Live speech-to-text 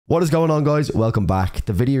What is going on, guys? Welcome back.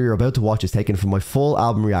 The video you're about to watch is taken from my full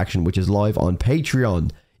album reaction, which is live on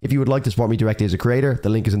Patreon. If you would like to support me directly as a creator, the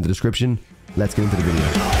link is in the description. Let's get into the video.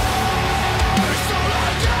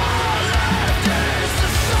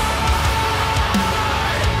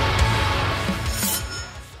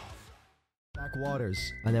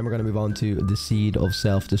 Waters, and then we're going to move on to the seed of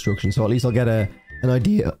self-destruction, so at least I'll get an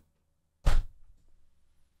idea.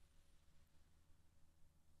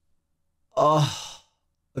 Oh,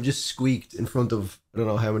 I've just squeaked in front of I don't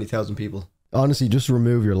know how many thousand people. Honestly, just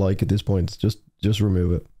remove your like at this point. Just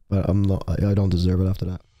remove it. But I don't deserve it after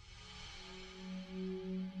that.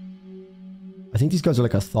 I think these guys are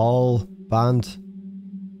like a Thal band.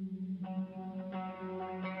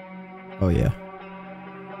 Oh yeah,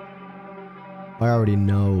 I already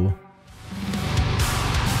know.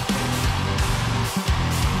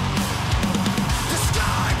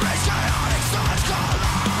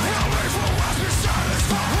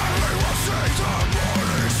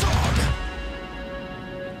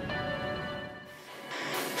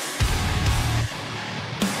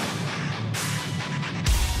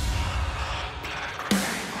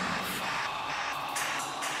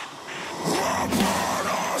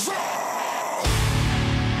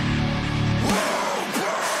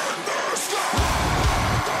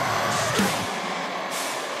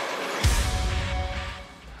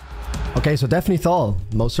 Okay, so definitely Thal.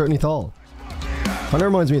 Most certainly Thal. Kind of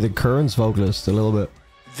reminds me of the Currents vocalist a little bit.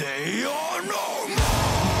 They are no more.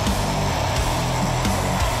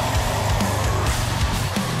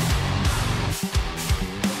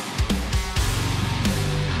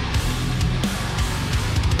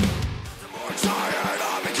 The more tired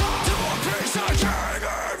I become, the more peace I gain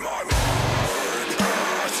in my mind. It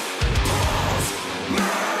pulls me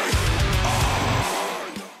on.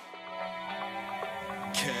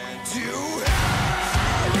 Can't you hear it?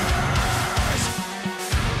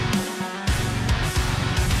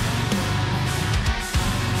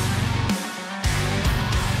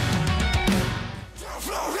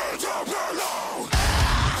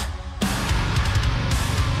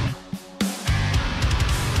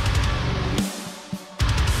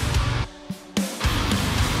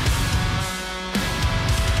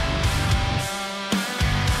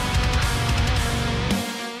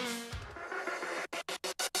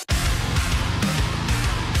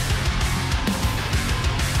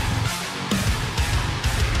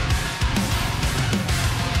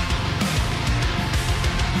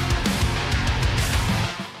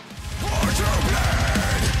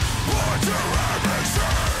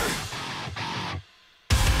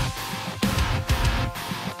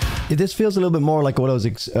 This feels a little bit more like what I was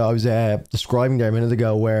describing there a minute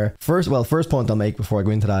ago, where first point I'll make before I go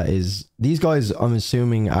into that is these guys, I'm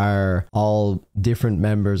assuming, are all different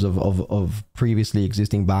members of previously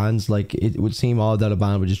existing bands. Like, it would seem odd that a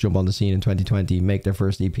band would just jump on the scene in 2020, make their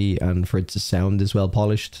first EP, and for it to sound this well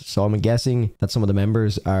polished. So I'm guessing that some of the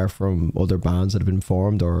members are from other bands that have been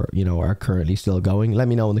formed or, you know, are currently still going. Let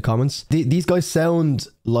me know in the comments. These guys sound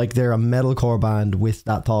like they're a metalcore band with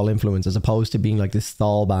that Thal influence, as opposed to being like this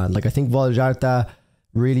Thal band. Like, I think Voljarta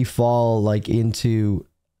really fall like into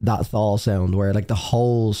that Thal sound, where like the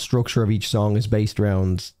whole structure of each song is based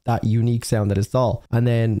around that unique sound that is Thal. And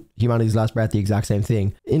then Humanity's Last Breath, the exact same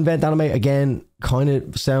thing. Invent Animate, again, kind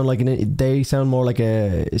of sound like they sound more like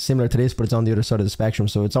similar to this, but it's on the other side of the spectrum.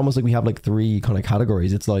 So it's almost like we have like three kind of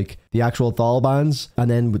categories. It's like the actual Thal bands, and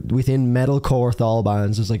then within metalcore Thal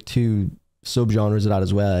bands, there's like two subgenres of that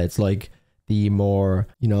as well. It's like the more,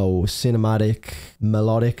 you know, cinematic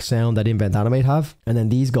melodic sound that Invent Animate have, and then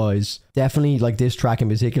these guys definitely, like this track in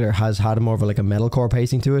particular, has had more of like a metalcore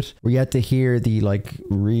pacing to it. We're yet to hear the like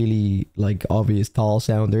really like obvious Thal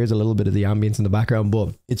sound. There is a little bit of the ambience in the background,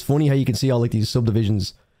 but it's funny how you can see all like these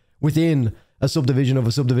subdivisions within a subdivision of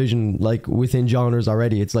a subdivision, like within genres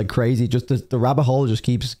already. It's like crazy. Just the rabbit hole just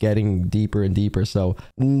keeps getting deeper and deeper. So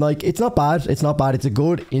like, it's not bad. It's a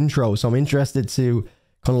good intro. So I'm interested to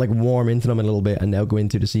kind of like warm into them a little bit and now go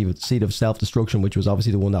into the seed of self-destruction, which was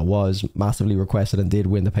obviously the one that was massively requested and did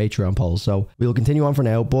win the Patreon poll. So we'll continue on for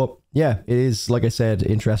now, but yeah, it is, like I said,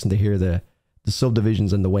 interesting to hear the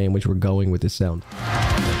subdivisions and the way in which we're going with this sound.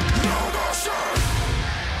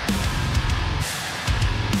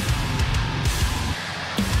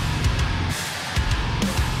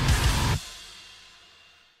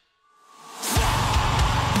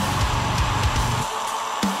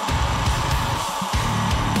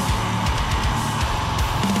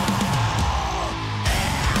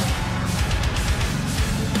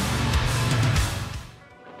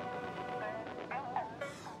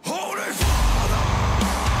 Holy Father,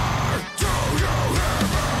 do you hear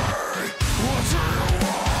me?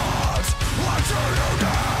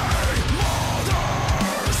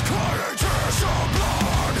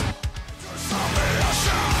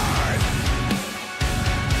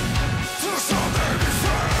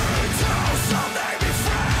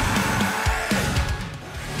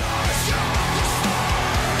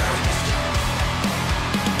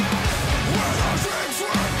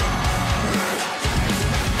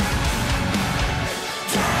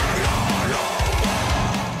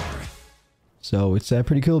 So it's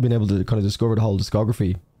pretty cool being able to kind of discover the whole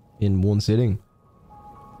discography in one sitting.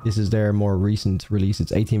 This is their more recent release.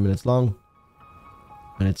 It's 18 minutes long,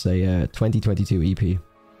 and it's a 2022 EP.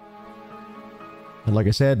 And like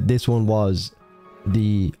I said, this one was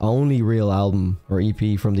the only real album or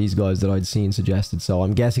EP from these guys that I'd seen suggested. So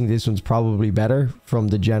I'm guessing this one's probably better from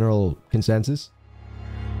the general consensus.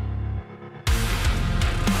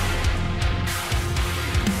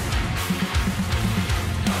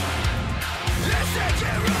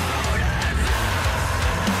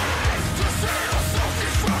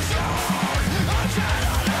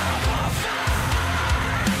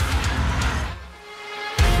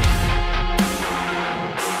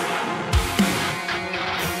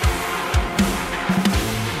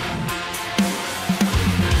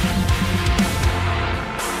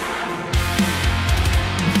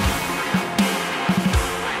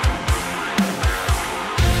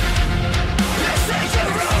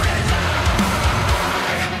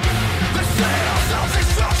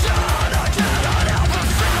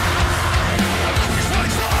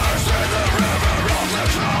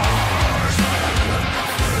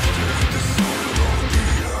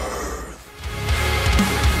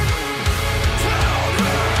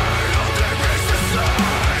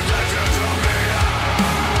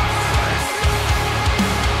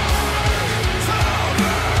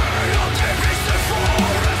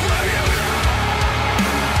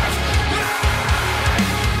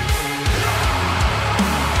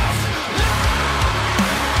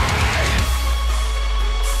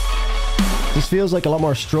 This feels like a lot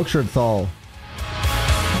more structured Thal.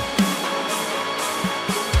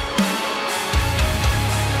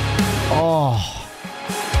 Oh.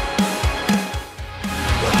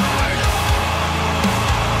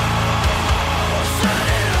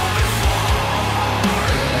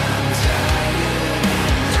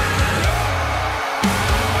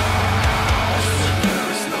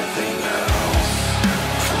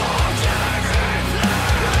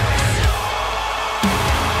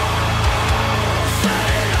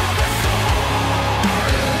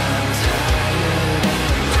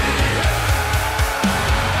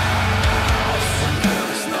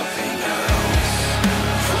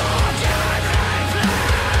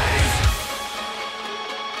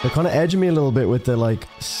 They're kind of edging me a little bit with the like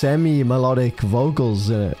semi-melodic vocals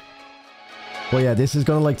in it. Well, yeah, this is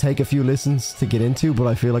gonna like take a few listens to get into, but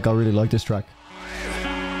I feel like I really like this track.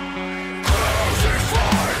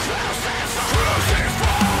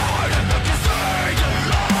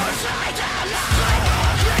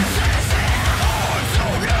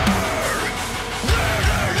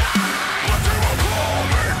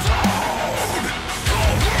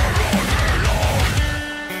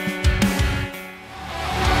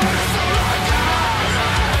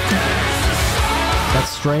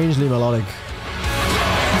 Strangely melodic.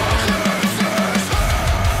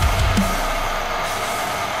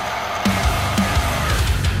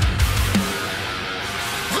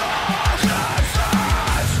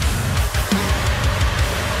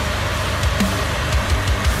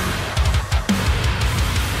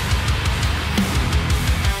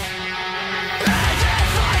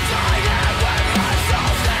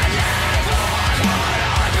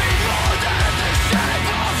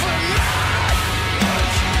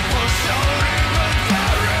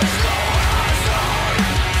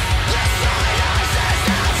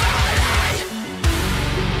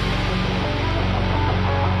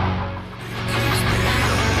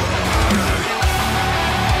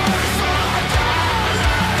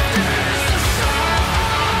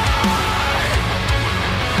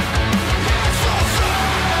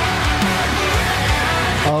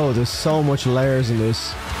 Oh, there's so much layers in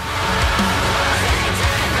this.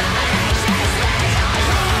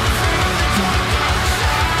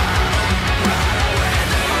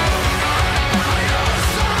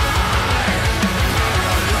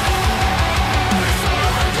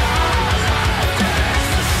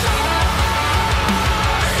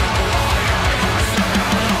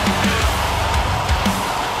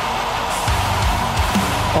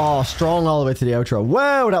 Oh, strong all the way to the outro.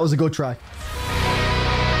 Wow, that was a good track.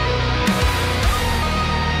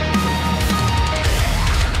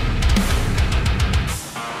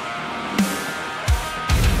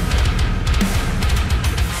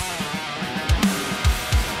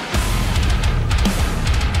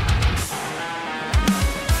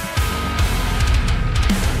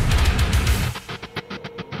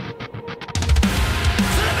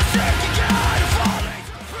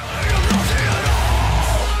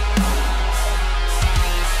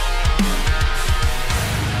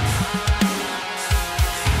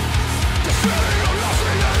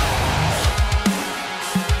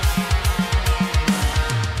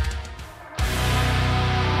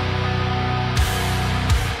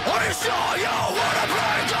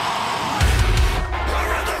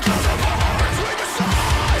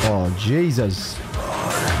 Jesus.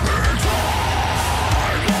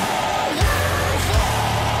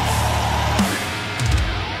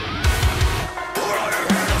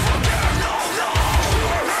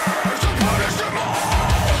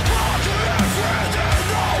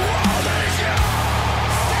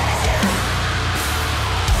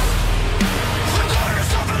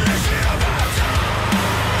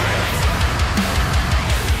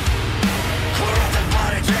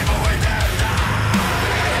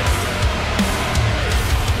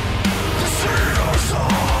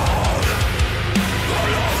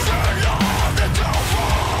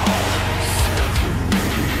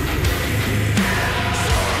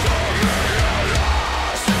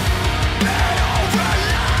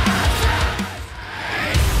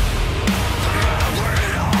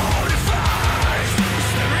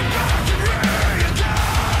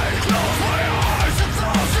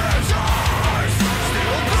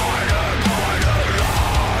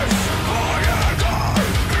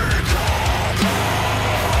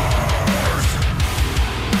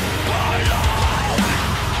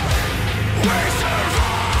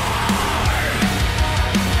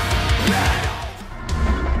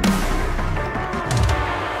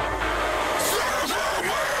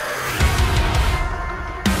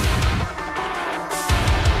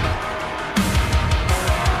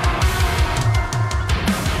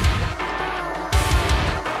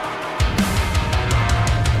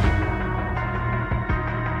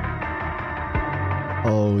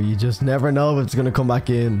 Oh, you just never know if it's gonna come back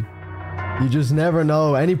in. You just never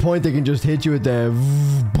know. Any point they can just hit you with the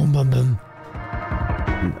boom, boom, boom.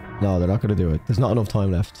 No, they're not gonna do it. There's not enough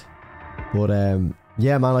time left. But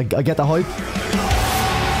yeah, man, I get the hype.